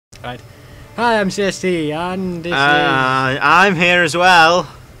Right. Hi, I'm CST, and this is... I'm here as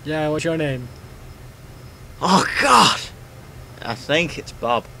well. Yeah, what's your name? Oh, God. I think it's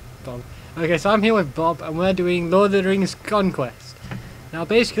Bob. Bob. Okay, so I'm here with Bob, and we're doing Lord of the Rings Conquest. Now,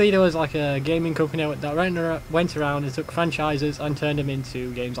 basically, there was like a gaming company that went around and took franchises and turned them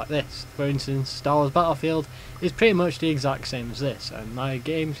into games like this. For instance, Star Wars Battlefield is pretty much the exact same as this, and my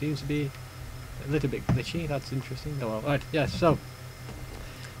game seems to be a little bit glitchy. That's interesting. Oh well, right, yeah, so...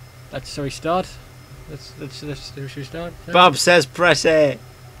 Let's restart. Let's restart. Bob says press A.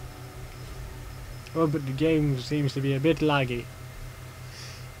 Oh, but the game seems to be a bit laggy.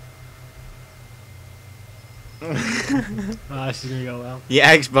 This is gonna go well. Your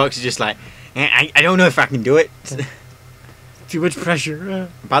Xbox is just like, I don't know if I can do it. Too much pressure.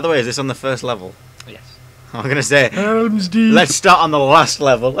 By the way, is this on the first level? Yes. I'm gonna say, Helm's deep. let's start on the last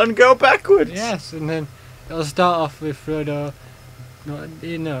level and go backwards. Yes, and then it'll start off with Frodo. No,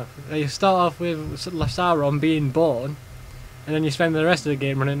 you start off with Sauron being born, and then you spend the rest of the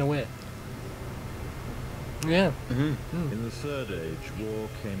game running away. Yeah. In the Third Age, war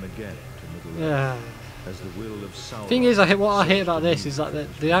came again to Middle Yeah. Earth, as the will of Sauron. Thing is, what I hate about this is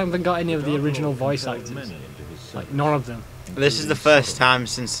that they haven't got any of the original voice actors. Like none of them. This is the first time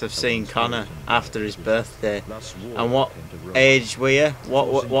since I've seen Connor after his birthday. And what age were you?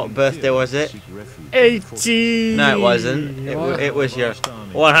 What birthday was it? 18. No, it wasn't. It was your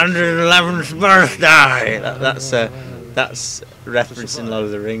 111th birthday. That's referencing Lord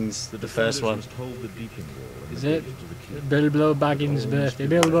of the Rings, the first one. Is it? Bilbo Baggins' birthday.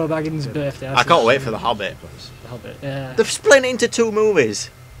 Bilbo Baggins' birthday. I can't wait for The Hobbit. The Hobbit. Yeah. They've split it into 2 movies.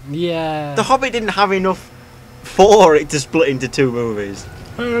 Yeah. The Hobbit didn't have enough for it to split into 2 movies.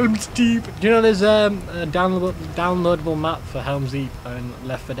 Helm's Deep. Do you know there's a downloadable map for Helm's Deep and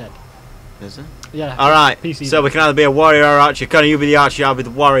Left 4 Dead? Is it? Yeah. Alright, PC. so we can either be a warrior or archer. Connor, you be the archer, I'll be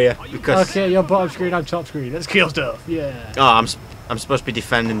the warrior. Because Okay, you're bottom screen, I'm top screen. Let's kill stuff. Yeah. oh, I'm supposed to be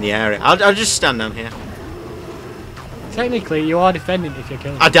defending the area. I'll just stand down here. Technically, you are defending if you're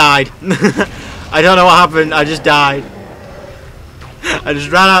killing. I died. I don't know what happened. I just died. I just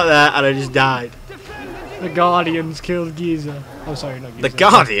ran out there and I just died. The Guardians killed Giza. I'm sorry, not Giza. The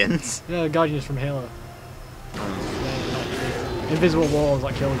Guardians? Yeah, the Guardians from Halo. Invisible walls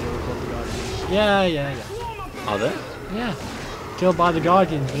that killed you were called the Guardians. Yeah. Are they? Yeah. Killed by the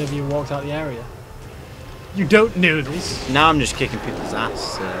Guardians whenever you walked out the area. You don't know this. Now I'm just kicking people's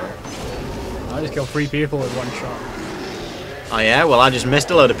ass. I just killed 3 people with 1 shot. Oh yeah? Well, I just missed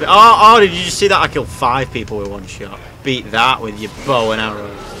a load of people. Oh, did you just see that? I killed 5 people with 1 shot. Beat that with your bow and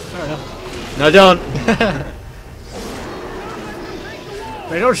arrows. Fair enough. No, don't.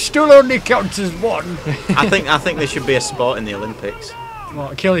 They don't still only counts as 1. I think there should be a sport in the Olympics.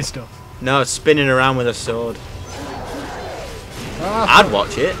 What, killing stuff? No, spinning around with a sword. Oh, I'd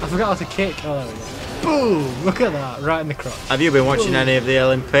watch it. I forgot how to kick. Oh, there we go. Boom! Look at that, right in the crotch. Have you been watching any of the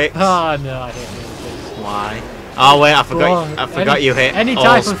Olympics? Oh no, I hate the Olympics. Why? Oh wait, I forgot you hit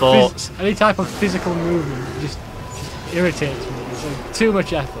all sports. Any type of physical movement just irritates me. It's like too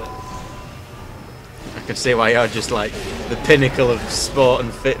much effort. I can see why you're just like the pinnacle of sport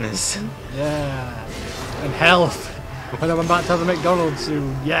and fitness. Yeah. And health. When I'm about to have a McDonald's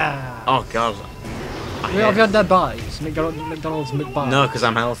soon. Yeah. Oh god. Have you had their buys? McDonald's McBuys? No, because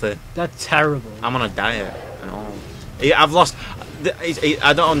I'm healthy. They're terrible. I'm on a diet and all. Yeah, I've lost.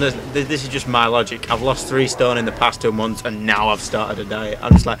 I don't understand. This is just my logic. I've lost 3 stone in the past 2 months, and now I've started a diet.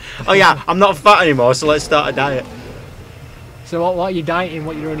 I'm just like, oh yeah, I'm not fat anymore, so let's start a diet. So what are you dieting?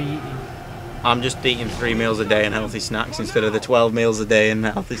 What you're only eating? I'm just eating 3 meals a day and healthy snacks instead of the 12 meals a day and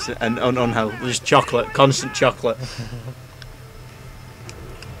healthy and unhealthy. Just chocolate, constant chocolate.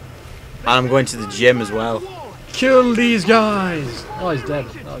 And I'm going to the gym as well. Kill these guys! Oh, he's dead.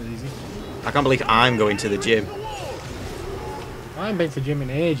 That was easy. I can't believe I'm going to the gym. I haven't been to the gym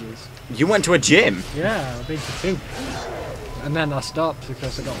in ages. You went to a gym? Yeah, I've been to 2. And then I stopped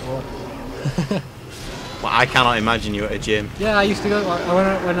because I got bored. Well, I cannot imagine you at a gym. Yeah, I used to go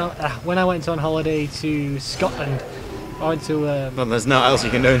when I went on holiday to Scotland. I went to. Well, there's no else you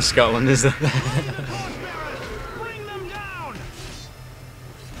can do in Scotland, is there?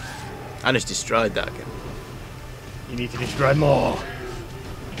 I just destroyed that again. You need to destroy more.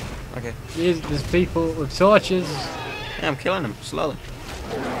 Okay. There's people with torches. Yeah, I'm killing them slowly.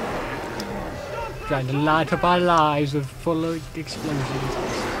 Trying to light up our lives with full of explosions.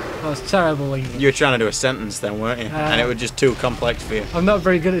 That was terrible English. You were trying to do a sentence then, weren't you? And it was just too complex for you. I'm not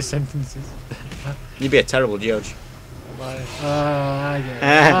very good at sentences. You'd be a terrible judge. I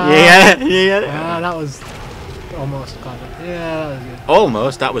get it. Yeah. That was almost clever. Yeah, that was good.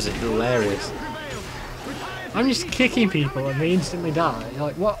 Almost. That was hilarious. I'm just kicking people and they instantly die.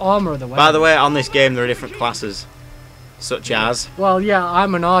 Like, what armor are they wearing? By the way, on this game there are different classes, such as. Well, yeah,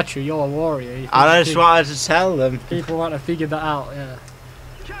 I'm an archer. You're a warrior. I just wanted to tell them. People want to figure that out. Yeah.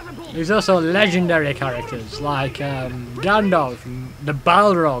 There's also legendary characters like Gandalf and the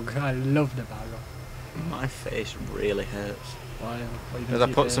Balrog. I love the Balrog. My face really hurts. Why? Because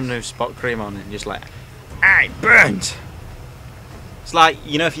I put some new spot cream on it and just like, I burnt. It's like,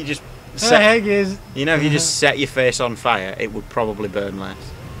 you know, if you just set, you know, if you just set your face on fire, it would probably burn less.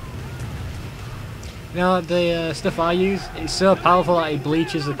 You know, the stuff I use, it's so powerful that it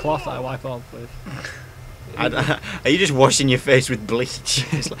bleaches the cloth that I wipe off with. Are you just washing your face with bleach?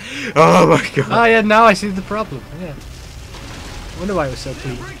 It's like, oh my god. Oh yeah, now I see the problem. Yeah. I wonder why it was so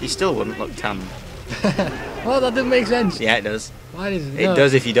clean. You still wouldn't look tan. Well, that doesn't make sense. Yeah, it does. Why does it? It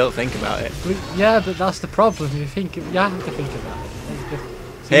does if you don't think about it. But, yeah, but that's the problem. You have to think about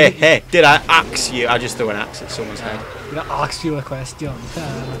it. Hey, did I axe you? I just threw an axe at someone's head. Did I ask you a question?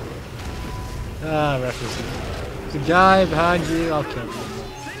 References. There's a guy behind you. I'll kill him.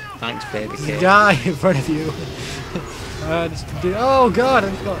 Thanks, baby There's kid. a guy in front of you. Oh god,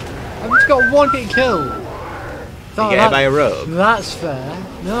 I've just got one hit kill. You get hit by a rope? That's fair.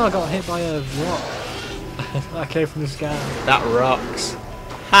 No, I got hit by a rock. That came from the sky. That rocks.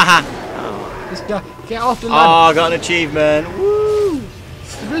 Haha. This guy, get off the Oh, ladder. I got an achievement. Woo!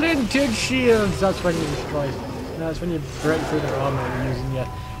 Splintered shields. That's when you destroy them. That's when you break through their armor using your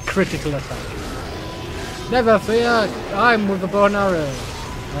critical attack. Never fear, I'm with the bow and arrow.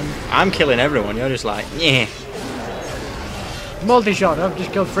 And I'm killing everyone. You're just like, yeah. multi-shot. I've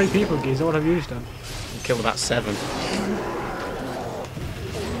just killed 3 people, geez. What have you done? You killed about 7.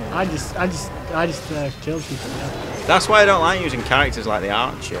 I just killed people. Yeah. That's why I don't like using characters like the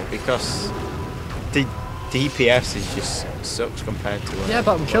Archer, because the DPS is just sucks compared to it. Yeah,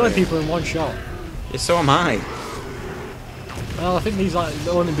 but I'm killing people in one shot. Yeah, so am I. Well, I think these are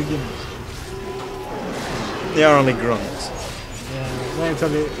the only beginners. They are only grunts. Yeah, wait until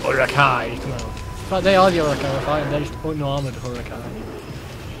the Urukai come out. In fact, they are the Urukai we're fighting, they're just unarmoured Urukai.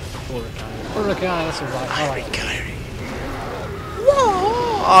 Urukai, that's alright.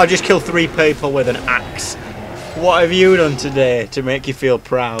 Oh, I just killed 3 people with an axe. What have you done today to make you feel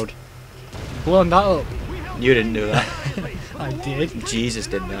proud? Blown that up. You didn't do that. I did. Jesus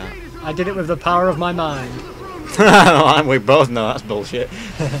did that. I did it with the power of my mind. We both know that's bullshit.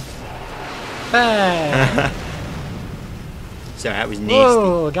 Hey! Sorry, that was nasty.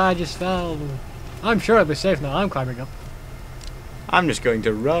 Whoa, a guy just fell. I'm sure it'll be safe now, I'm climbing up. I'm just going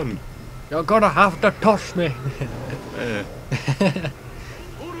to run. You're gonna have to toss me. You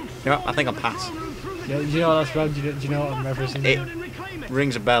know what? I think I'll pass. Do you know what that's from? Do you know what I'm referencing? It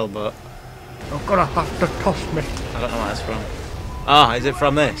rings a bell, but You're gonna have to toss me. I don't know what that's from. Oh, is it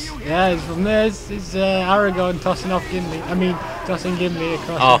from this? Yeah, it's from this. It's Aragorn tossing off Gimli. I mean, tossing Gimli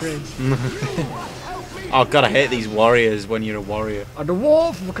across the bridge. Oh god, I hate these warriors when you're a warrior. And the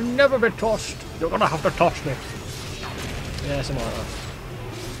wolf can never be tossed. You're gonna have to toss me. Yeah, something like that.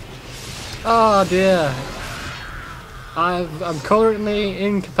 Oh dear. I'm currently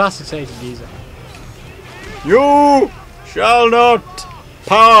incapacitated, geezer. You shall not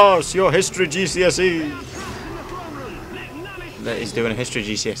pass your history GCSE. He's doing a history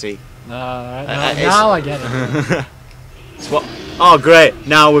GCSE. Now I get it. It's what? Oh great,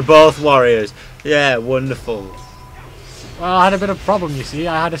 now we're both warriors. Yeah, wonderful. Well, I had a bit of a problem, you see.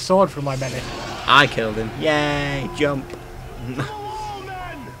 I had a sword for my belly. I killed him. Yay, jump.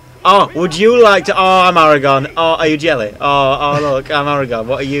 Oh, would you like to... Oh, I'm Aragon. Oh, are you jelly? Oh, look, I'm Aragon.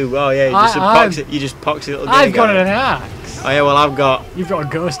 What are you? Oh, yeah, you just poxy little gay I've got guy. an axe. Oh, yeah, well, I've got... You've got a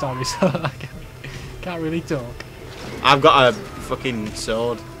ghost on me, so I can't really talk. I've got a fucking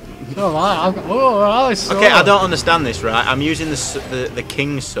sword. Oh, I've got... a sword. Okay, I don't understand this, right? I'm using the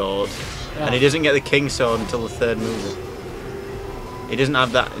king's sword, and he doesn't get the king's sword until the 3rd movie. He doesn't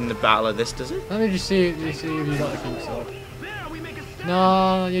have that in the Battle of this, does he? Let me just see if you got the king's sword.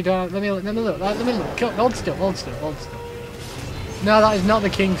 No, you don't. Let me look. Hold still. No, that is not the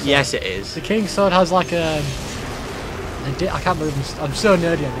king's sword. Yes, it is. The king's sword has like a I can't believe I'm so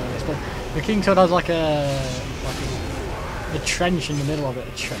nerdy on this, but the king's sword has like a trench in the middle of it.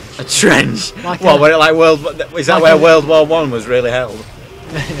 A trench. A trench? Like what, is that where World War I was really held?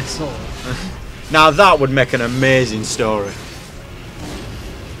 Yeah, sort. Now that would make an amazing story.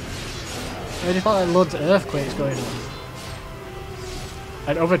 I just felt like loads of earthquakes going on.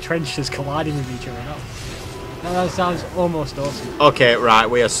 And other trenches colliding with each other. Now that sounds almost awesome. Okay, right,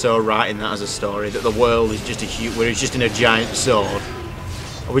 we are so right in that as a story, that the world is just we're just in a giant sword.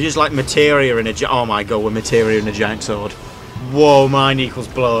 Are we just like materia in a oh my god, we're materia in a giant sword. Whoa, mind equals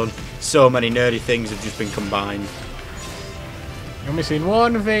blown. so many nerdy things have just been combined. You're missing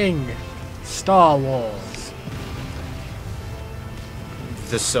one thing. Star Wars.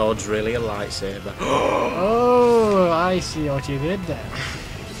 The sword's really a lightsaber. Oh, I see what you did there.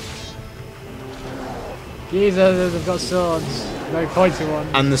 Jesus, they've got swords. Very pointy one.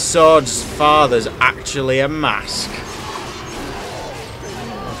 And the sword's father's actually a mask.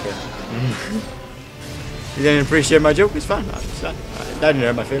 Okay. You didn't appreciate my joke? It's fine. It's fine. I didn't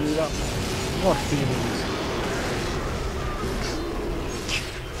hurt my feelings at all. What feelings?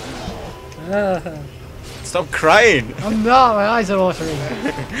 Stop crying. I'm not, my eyes are watering.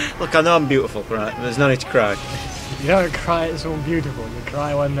 Look, I know I'm beautiful, right? There's no need to cry. You don't cry at someone beautiful, you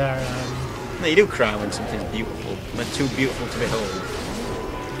cry when they're... No, you do cry when something's beautiful. When too beautiful to behold.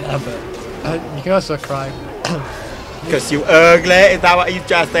 Yeah, but you can also cry. Because you ugly? Is that what you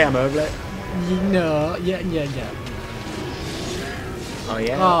try to say? I'm ugly? No, yeah. Oh,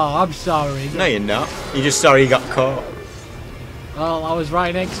 yeah? Oh, I'm sorry. No, you're not. You're just sorry you got caught. Well, I was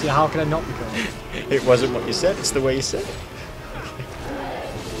right next to you, how can I not be caught? It wasn't what you said, it's the way you said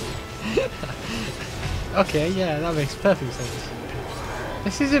it. Okay, yeah, that makes perfect sense.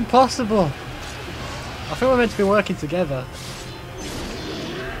 This is impossible. I think we're meant to be working together.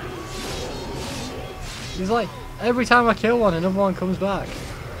 It's like, every time I kill one, another one comes back.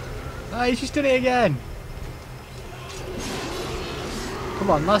 Ah, he's just did it again. Come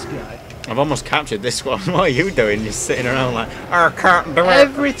on, last guy. I've almost captured this one. What are you doing? Just sitting around like, I can't do it.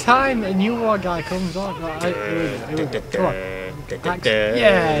 Every time a new war guy comes on, come on.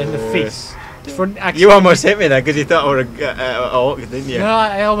 Yeah, in the face. Front axe. You almost hit me there because you thought I were a orc, didn't you? No,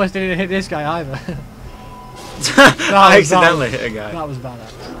 I almost didn't hit this guy either. I accidentally hit a guy. That was bad.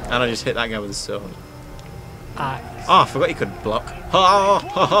 And I just hit that guy with a sword. Axe. Oh, I forgot you could block.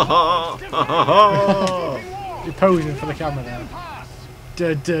 You're posing for the camera now.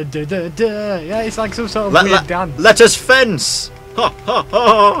 Duh, duh, duh, duh, duh. Yeah, it's like some sort of weird dance. Let us fence! Come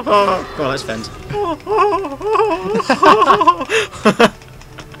on, let's fence.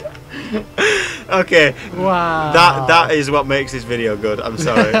 Okay. Wow. That is what makes this video good. I'm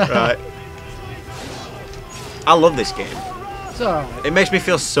sorry. Right. I love this game. It's alright. It makes me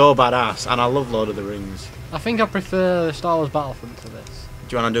feel so badass, and I love Lord of the Rings. I think I prefer Star Wars Battlefront to this.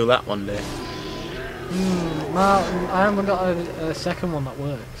 Do you want to do that one day? Well, I haven't got a second one that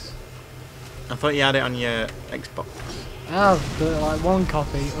works. I thought you had it on your Xbox. I have, but like one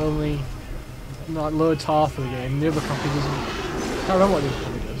copy only like loads half of the game, the other copy doesn't. I can't remember what the other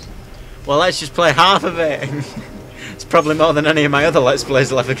copy does. Well, let's just play half of it. It's probably more than any of my other Let's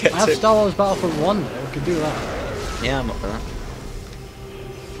Plays I'll ever get I have to. Star Wars Battlefront 1 though, we could do that. Yeah, I'm up for that.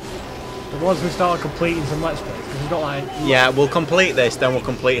 But once we start completing some Let's Plays, because we've got like... Yeah, we'll complete this, then we'll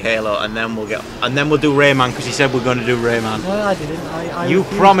complete Halo, and then we'll do Rayman, because you said we're going to do Rayman. No, I didn't. You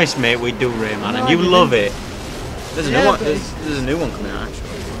refused. promised me we'd do Rayman, No, and you love it. There's a new one. but There's a new one coming out actually.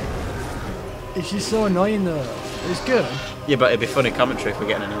 It's just so annoying though. It's good. Yeah, but it'd be funny commentary if we're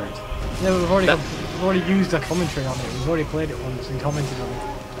getting annoyed. Yeah, we've already used a commentary on it. We've already played it once and commented on it.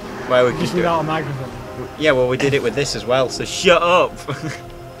 Where we Just can do without a microphone. Yeah, well, we did it with this as well. So shut up.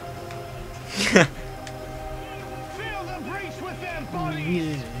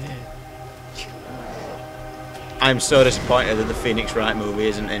 I'm so disappointed that the Phoenix Wright movie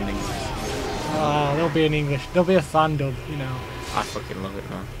isn't in English. There'll be an English. There'll be a fan dub, you know. I fucking love it,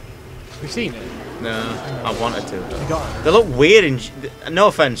 man. We've seen it. No, I wanted to. You got it. They look weird in... No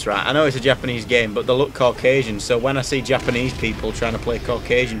offence, right? I know it's a Japanese game, but they look Caucasian, so when I see Japanese people trying to play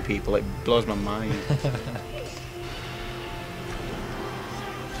Caucasian people, it blows my mind.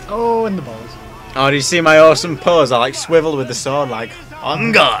 Oh, and the balls. Oh, did you see my awesome pose? I like swiveled with the sword like,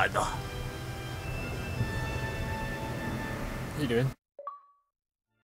 on guard. What are you doing?